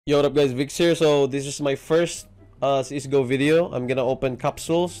Yo, what up guys, Vix here. So this is my first CSGO video. I'm gonna open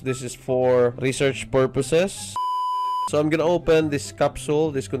capsules. This is for research purposes. So I'm gonna open this capsule.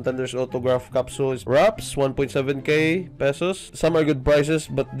 This Contender's autograph capsule is wraps 1.7k pesos. Some are good prices,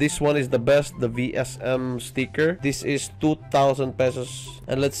 but this one is the best, the VSM sticker. This is 2,000 pesos.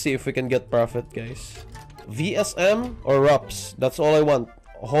 And let's see if we can get profit, guys. VSM or wraps, that's all I want.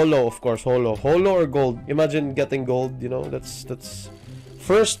 Holo, of course, holo or gold. Imagine getting gold, you know. That's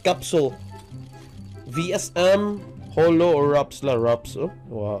first capsule. VSM, holo or wraps la wraps. Oh,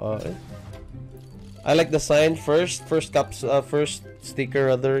 wow. I like the sign first. First sticker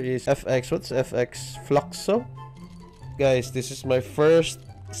rather is FX. What's FX? Fluxo? Guys, this is my first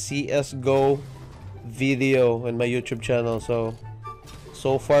CSGO video on my YouTube channel.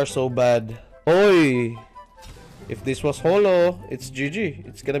 So far so bad. Oi! If this was holo, it's GG.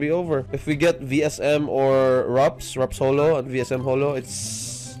 It's gonna be over. If we get VSM or wraps holo and VSM holo,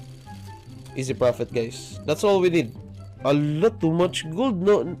 it's easy profit, guys. That's all we need. A lot too much gold,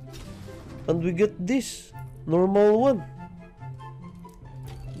 no? And we get this normal one.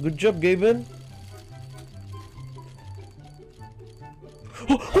 Good job, Gaben.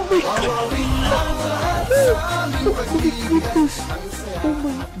 Oh my god! Oh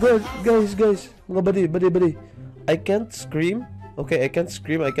my god, guys, buddy. I can't scream. Okay, I can't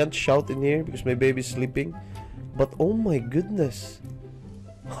scream. I can't shout in here because my baby's sleeping. But oh my goodness.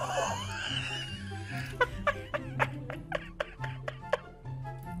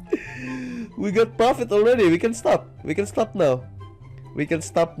 We got profit already. We can stop. We can stop now. We can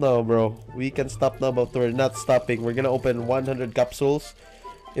stop now, bro. We can stop now, but we're not stopping. We're gonna open 100 capsules.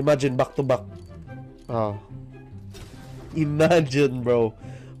 Imagine back to back. Imagine, bro.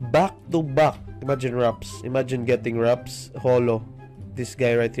 Back to back. Imagine wraps. Imagine getting wraps. Holo. This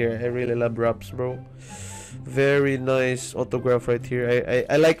guy right here. I really love wraps, bro. Very nice autograph right here.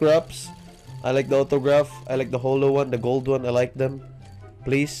 I like wraps. I like the autograph. I like the holo one, the gold one. I like them.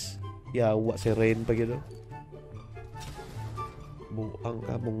 Please. Yeah, what si Rain pa gino? Buang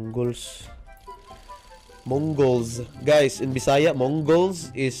ka, Mongols. Guys, in Bisaya,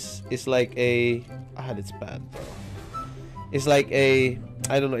 Mongols is like a that's bad, bro. It's like a,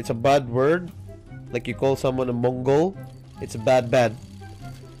 I don't know, it's a bad word. Like you call someone a Mongol, it's bad.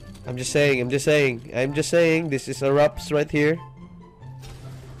 I'm just saying, this is a wraps right here.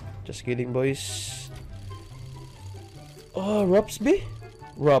 Just kidding, boys. Oh, wraps be?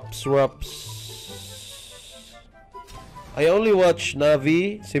 Wraps. I only watch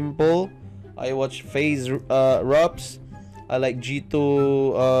Navi, Simple. I watch FaZe wraps. I like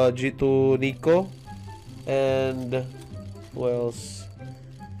G2 Nico. And who else?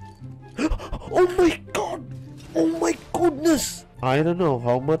 Oh my god! Oh my goodness! I don't know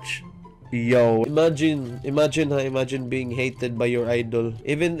how much. Yo, imagine being hated by your idol.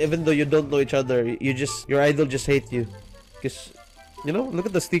 Even though you don't know each other, your idol just hates you. Cause, you know, look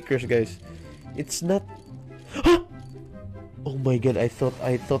at the stickers, guys. It's not. Oh my god! I thought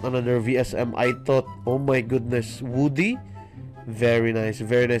another VSM. I thought, oh my goodness, Woody. Very nice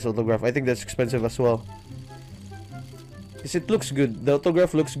autograph. I think that's expensive as well. Because it looks good. The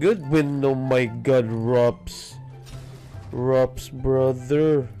autograph looks good. When, oh my god, Rops,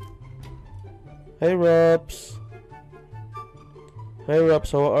 brother. Hey, Rops.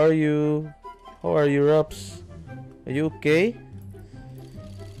 How are you? Rops? Are you okay?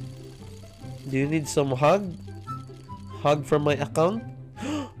 Do you need some hug? Hug from my account?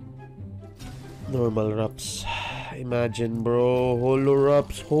 Normal Rops. Imagine, bro. Holo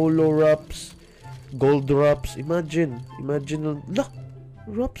wraps. Gold wraps. Imagine. Look,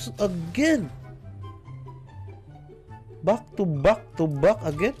 wraps again. Back to back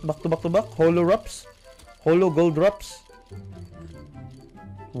again. Back to back. Holo wraps. Holo gold wraps.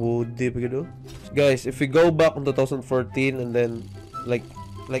 Woody begitu. Guys, if we go back in 2014 and then like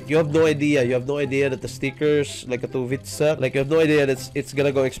you have no idea that the stickers like a Tuvitsa, like you have no idea that it's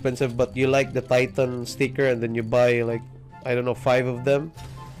gonna go expensive, but you like the Titan sticker and then you buy like, I don't know, 5 of them,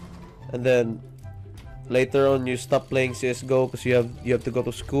 and then later on you stop playing CSGO because you have to go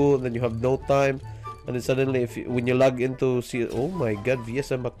to school and then you have no time, and then suddenly when you log into oh my god,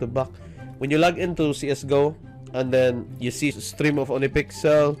 VSM back to back, when you log into CSGO and then you see stream of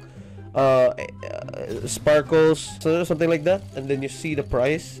Onipixel, sparkles, something like that, and then you see the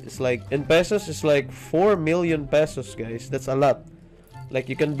price, it's like in pesos, it's like 4 million pesos, guys. That's a lot. Like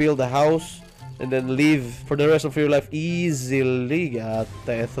you can build a house and then live for the rest of your life easily. I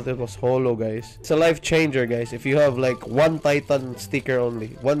thought it was holo, guys. It's a life changer, guys. If you have like one Titan sticker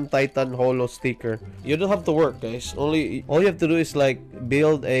only, one Titan holo sticker, you don't have to work, guys. All you have to do is like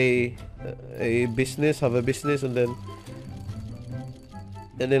build a business, have a business, and then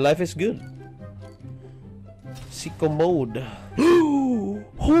And then life is good. Sicko mode. Oh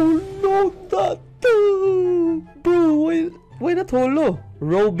no, that bro, why not holo?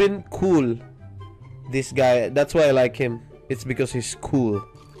 Robin cool. This guy, that's why I like him. It's because he's cool.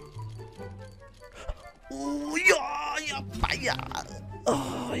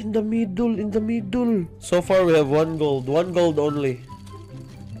 Oh, in the middle, in the middle. So far we have 1 gold only.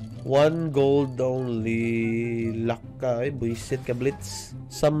 1 gold only. Laka, buisit ka blitz.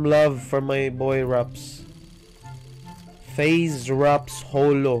 Some love for my boy Raps. Phase Raps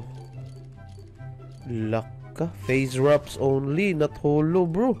holo. Laka, phase Raps only, not holo,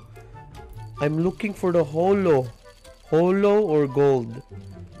 bro. I'm looking for the holo. Holo or gold?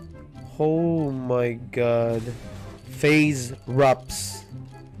 Oh my god. Phase Raps.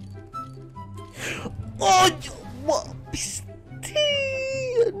 Oh, what?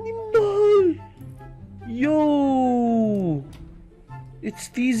 Animal. Yo. It's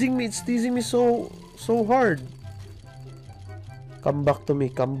teasing me so hard. Come back to me,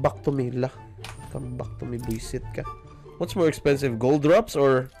 la. Come back to me, buisit ka. What's more expensive, gold drops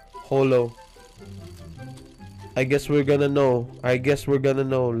or holo? I guess we're gonna know. La, I guess we're gonna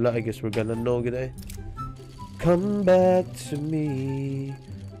know, g'day. Come back to me,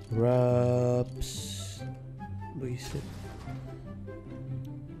 Raps. Buisit.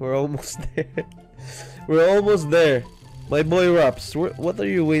 We're almost there. We're almost there. My boy Raps, what are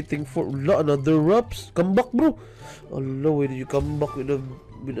you waiting for? Another Raps? Come back, bro. Allah, why did you come back with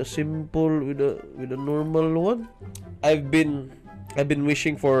a simple, with a normal one? I've been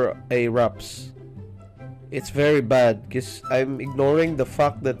wishing for a Raps. It's very bad because I'm ignoring the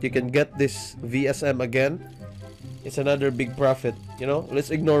fact that you can get this VSM again. It's another big profit, you know.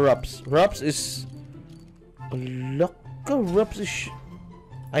 Let's ignore Raps. Raps is Raps is.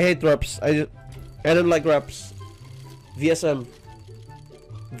 I hate Raps. I don't like Raps. VSM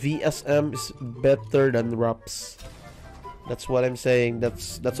is better than Raps. That's what I'm saying.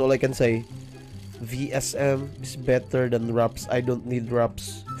 That's all I can say. VSM is better than Raps. I don't need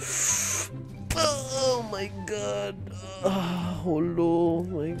Raps. Oh my god. Holo.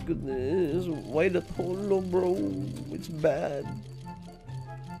 My goodness. Why that holo, bro? It's bad.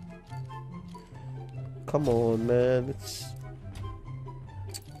 Come on, man. It's.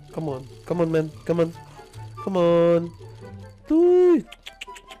 Come on, man. Come on. Dude.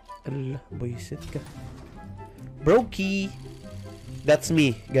 Allah, buisit ka. Brokey. That's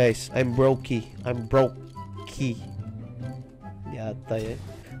me, guys. I'm brokey. Yata eh.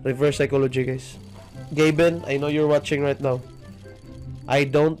 Reverse psychology, guys. Gaben, I know you're watching right now. I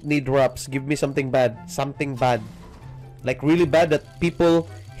don't need Raps. Give me something bad. Like really bad that people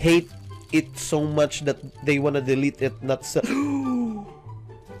hate it so much that they wanna delete it. Not so.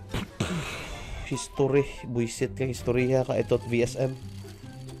 History. Buisit ka. Historia ka. Ito't VSM.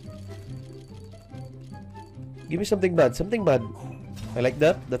 Give me something bad. I like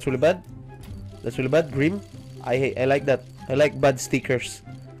that. That's really bad. Grim. I like that. I like bad stickers.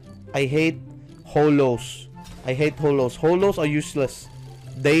 I hate holos. Holos are useless.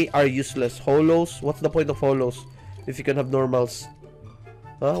 They are useless. Holos. What's the point of holos if you can have normals?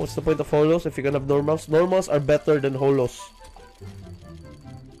 Huh? What's the point of holos if you can have normals? Normals are better than holos.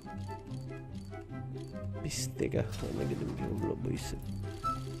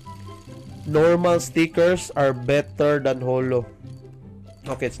 Normal stickers are better than holo.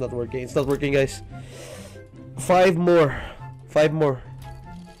 Okay, it's not working. Guys. 5 more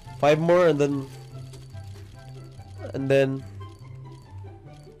and then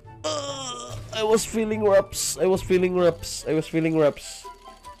I was feeling Raps.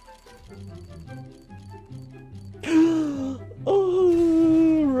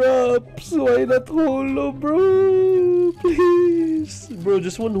 Oh, Raps, why not holo, bro? Please, bro,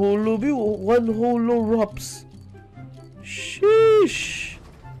 just 1 holo, 1 holo Raps. Sheesh.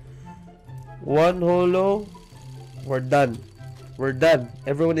 1 holo. We're done.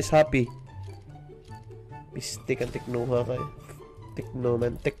 Everyone is happy. Mistake ang teknoha kayo.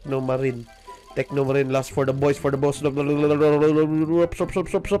 Tekno marin. Last for the boys, for the boss.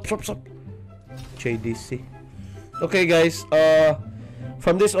 JDC. Okay, guys.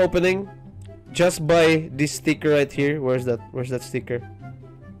 From this opening, just buy this sticker right here. Where's that sticker?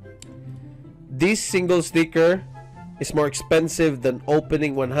 This single sticker is more expensive than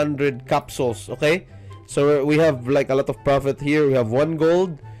opening 100 capsules. Okay, so we have like a lot of profit here. We have 1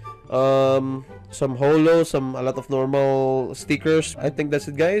 gold, some holo, a lot of normal stickers. I think that's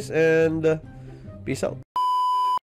it, guys, and peace out.